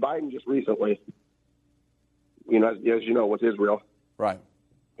track. Well, Biden just recently, as you know, with Israel. Right.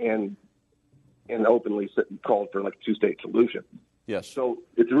 And openly called for like a two-state solution. Yes. So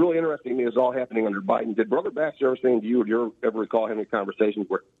it's really interesting to me. It's all happening under Biden. Did Brother Baxter ever say to you, or do you ever recall having conversations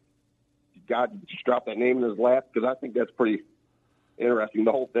where God just dropped that name in his lap? Because I think that's pretty interesting,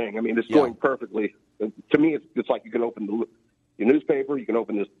 the whole thing. It's going perfectly. To me, it's like you can open your newspaper, you can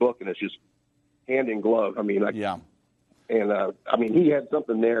open this book, and it's just hand in glove. And he had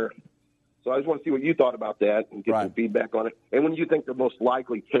something there. So I just want to see what you thought about that and get some feedback on it. And when you think the most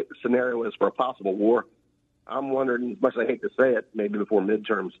likely scenario is for a possible war, I'm wondering, as much as I hate to say it, maybe before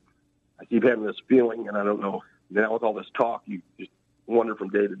midterms, I keep having this feeling, and I don't know, now with all this talk, you just wonder from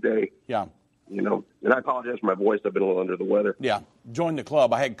day to day. Yeah. And I apologize for my voice. I've been a little under the weather. Yeah. Join the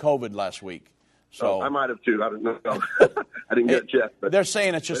club. I had COVID last week. So I might have too. I don't know. I didn't get it checked. But they're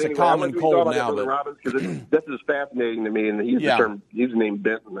saying it's just a common cold now. Robbins, because this is fascinating to me, and he used the name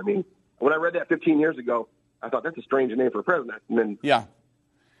Benton. When I read that 15 years ago, I thought that's a strange name for a president. And then yeah,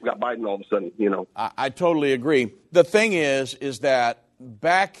 we got Biden all of a sudden, you know. I totally agree. The thing is that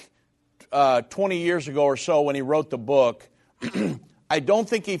back 20 years ago or so when he wrote the book, I don't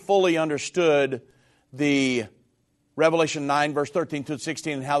think he fully understood the Revelation 9, verse 13 to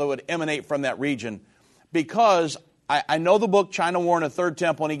 16, and how they would emanate from that region. Because I know the book, China War in the Third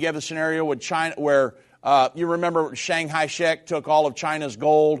Temple, and he gave a scenario with China where, you remember Shanghai Shek took all of China's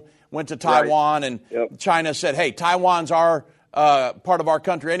gold, went to Taiwan, and China said, hey, Taiwan's our part of our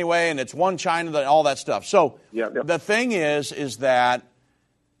country anyway, and it's one China, all that stuff. So the thing is that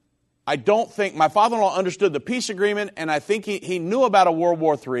I don't think, my father-in-law understood the peace agreement, and I think he knew about a World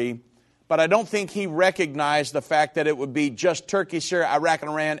War III, but I don't think he recognized the fact that it would be just Turkey, Syria, Iraq,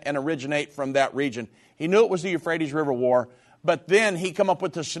 and Iran and originate from that region. He knew it was the Euphrates River War, but then he come up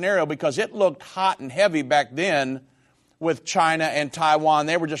with the scenario because it looked hot and heavy back then with China and Taiwan.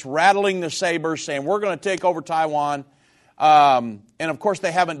 They were just rattling the sabers saying, we're going to take over Taiwan. And, of course,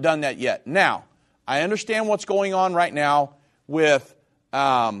 they haven't done that yet. Now, I understand what's going on right now with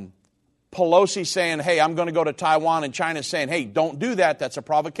Pelosi saying, hey, I'm going to go to Taiwan, and China's saying, hey, don't do that. That's a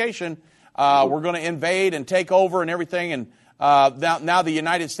provocation. We're going to invade and take over and everything. And now the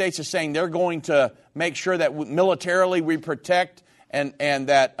United States is saying they're going to make sure that militarily we protect and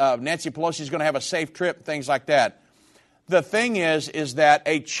that Nancy Pelosi is going to have a safe trip, things like that. The thing is that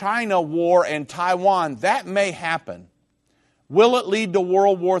a China war in Taiwan, that may happen. Will it lead to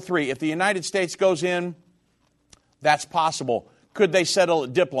World War III? If the United States goes in, that's possible. Could they settle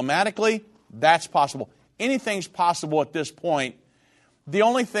it diplomatically? That's possible. Anything's possible at this point. The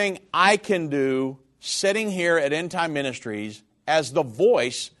only thing I can do sitting here at End Time Ministries as the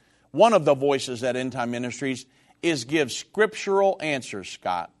voice, one of the voices at End Time Ministries, is give scriptural answers,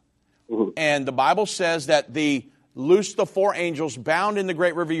 Scott. And the Bible says that loose the 4 angels bound in the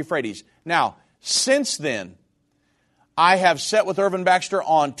great river Euphrates. Now, since then, I have sat with Irvin Baxter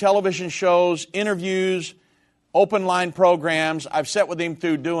on television shows, interviews, open line programs. I've sat with him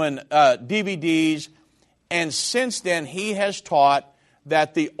through doing DVDs. And since then, he has taught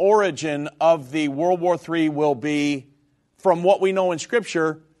that the origin of the World War III will be, from what we know in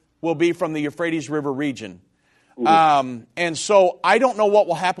Scripture, will be from the Euphrates River region. And so I don't know what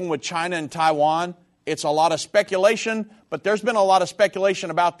will happen with China and Taiwan. It's a lot of speculation, but there's been a lot of speculation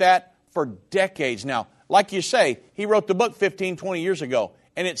about that for decades now. Like you say, he wrote the book 15, 20 years ago,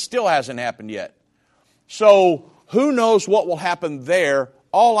 and it still hasn't happened yet. So who knows what will happen there?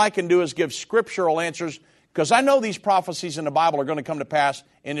 All I can do is give scriptural answers, because I know these prophecies in the Bible are going to come to pass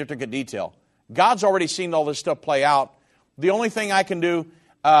in intricate detail. God's already seen all this stuff play out. The only thing I can do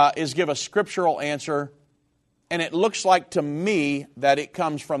is give a scriptural answer, and it looks like to me that it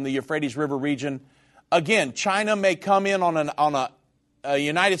comes from the Euphrates River region. Again, China may come in on a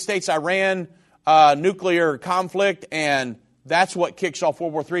United States-Iran nuclear conflict, and that's what kicks off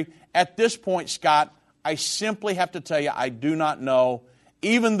World War III. At this point, Scott, I simply have to tell you I do not know,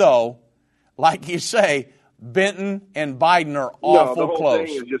 even though, like you say, Benton and Biden are awful close. The whole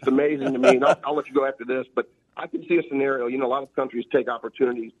thing is just amazing to me. And I'll let you go after this, but I can see a scenario. You know, a lot of countries take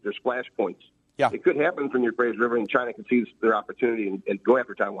opportunities. They're splash points. Yeah. It could happen from the Euphrates River, and China can seize their opportunity and go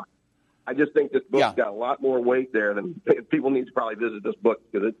after Taiwan. I just think this book's got a lot more weight there than people need to probably visit this book,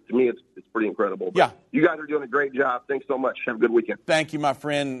 because to me it's pretty incredible. But you guys are doing a great job. Thanks so much. Have a good weekend. Thank you, my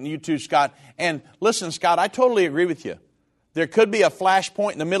friend. You too, Scott. And listen, Scott, I totally agree with you. There could be a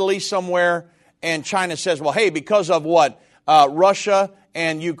flashpoint in the Middle East somewhere, and China says, well, hey, because of what Russia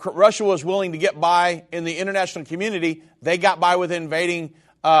and Russia was willing to get by in the international community, they got by with invading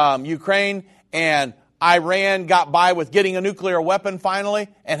Ukraine, and Iran got by with getting a nuclear weapon finally,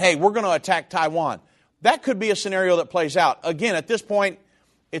 and hey, we're going to attack Taiwan. That could be a scenario that plays out. Again, at this point,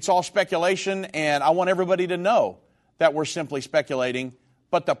 it's all speculation, and I want everybody to know that we're simply speculating,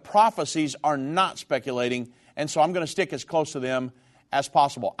 but the prophecies are not speculating, and so I'm going to stick as close to them as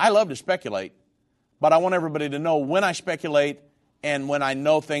possible. I love to speculate, but I want everybody to know when I speculate and when I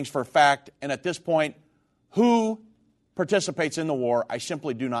know things for fact, and at this point, who participates in the war, I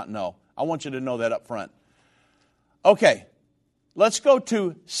simply do not know. I want you to know that up front. Okay, let's go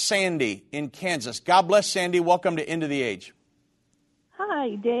to Sandy in Kansas. God bless, Sandy. Welcome to End of the Age.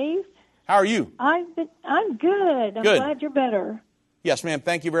 Hi, Dave. How are you? I'm good. I'm glad you're better. Yes, ma'am.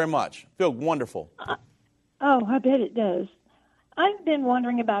 Thank you very much. Feel wonderful. I bet it does. I've been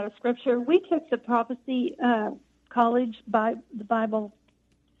wondering about a scripture. We took the prophecy college by the Bible,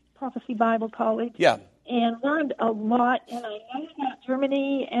 Prophecy Bible College. Yeah. And learned a lot, and I know about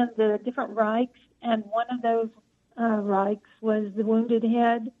Germany and the different Reichs, and one of those Reichs was the Wounded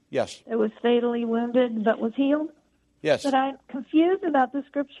Head. Yes. It was fatally wounded but was healed. Yes. But I'm confused about the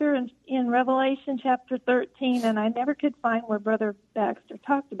scripture in Revelation chapter 13, and I never could find where Brother Baxter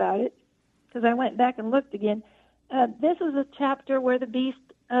talked about it because I went back and looked again. This is a chapter where the beast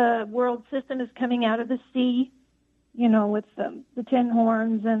world system is coming out of the sea, with the 10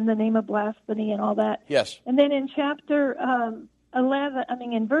 horns and the name of blasphemy and all that. Yes. And then in chapter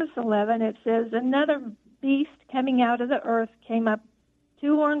in verse 11, it says, another beast coming out of the earth came up,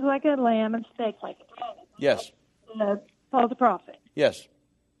 2 horns like a lamb and spake like a dragon. Yes. Paul the prophet. Yes.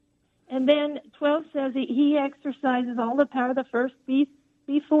 And then 12 says he exercises all the power of the first beast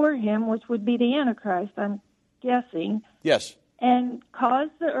before him, which would be the Antichrist, I'm guessing. Yes. And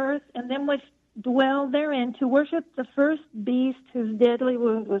caused the earth and them which dwell therein to worship the first beast whose deadly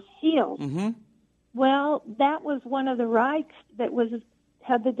wound was healed. Mm-hmm. Well, that was one of the Reichs that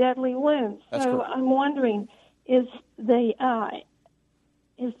had the deadly wound. That's so correct. I'm wondering, is the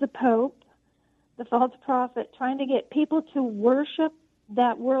Pope, the false prophet, trying to get people to worship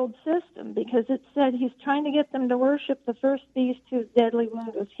that world system? Because it said he's trying to get them to worship the first beast whose deadly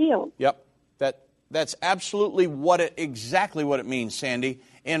wound was healed. Yep. That's absolutely exactly what it means, Sandy.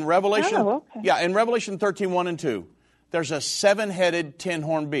 In Revelation, in Revelation 13, 1 and 2, there's a 7-headed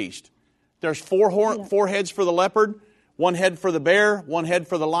 10-horn beast. There's 4 heads for the leopard, 1 head for the bear, 1 head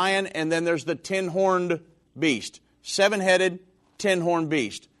for the lion, and then there's the 10-horned beast. 7-headed, 10-horned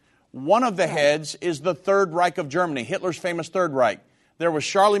beast. One of the heads is the Third Reich of Germany, Hitler's famous Third Reich. There was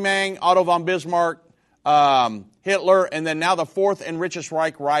Charlemagne, Otto von Bismarck, Hitler, and then now the fourth and richest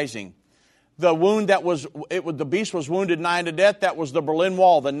Reich rising. The wound the beast was wounded nigh unto death. That was the Berlin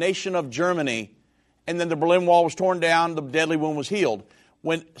Wall, the nation of Germany. And then the Berlin Wall was torn down. The deadly wound was healed.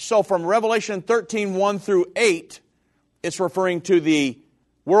 So from Revelation 13, 1 through 8, it's referring to the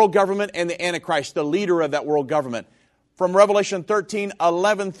world government and the Antichrist, the leader of that world government. From Revelation 13,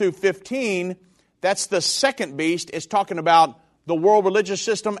 11 through 15, that's the second beast. It's talking about the world religious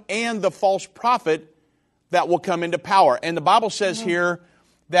system and the false prophet that will come into power. And the Bible says here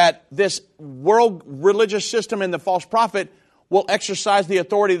that this world religious system and the false prophet will exercise the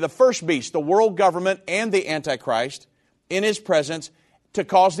authority of the first beast, the world government and the Antichrist, in his presence to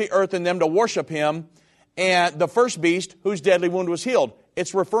cause the earth and them to worship him, and the first beast whose deadly wound was healed.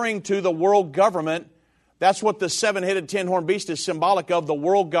 It's referring to the world government. That's what the 7-headed 10-horn beast is symbolic of, the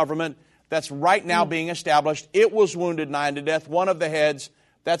world government that's right now being established. It was wounded nigh unto death, one of the heads.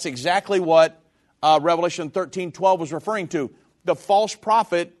 That's exactly what Revelation 13:12 was referring to. The false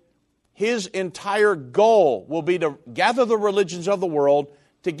prophet, his entire goal will be to gather the religions of the world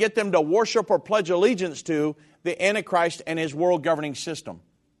to get them to worship or pledge allegiance to the Antichrist and his world governing system.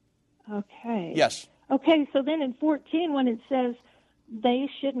 Okay. Yes. Okay, so then in 14, when it says they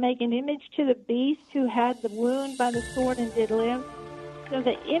should make an image to the beast who had the wound by the sword and did live, so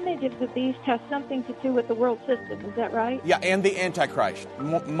the image of the beast has something to do with the world system, is that right? Yeah, and the Antichrist.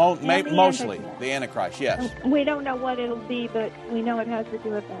 Mostly the Antichrist, yes. We don't know what it'll be, but we know it has to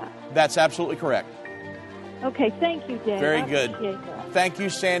do with that. That's absolutely correct. Okay, thank you, Dave. Very good. Thank you,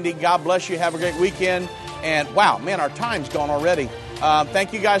 Sandy. God bless you. Have a great weekend. And wow, man, our time's gone already.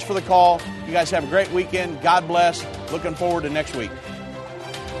 Thank you guys for the call. You guys have a great weekend. God bless. Looking forward to next week.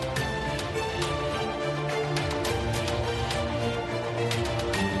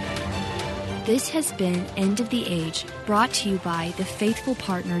 This has been End of the Age, brought to you by the faithful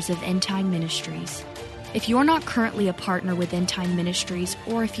partners of End Time Ministries. If you're not currently a partner with End Time Ministries,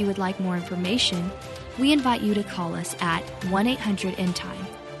 or if you would like more information, we invite you to call us at 1-800-END-TIME.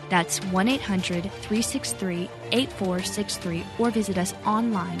 That's 1-800-363-8463, or visit us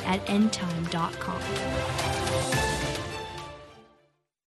online at endtime.com.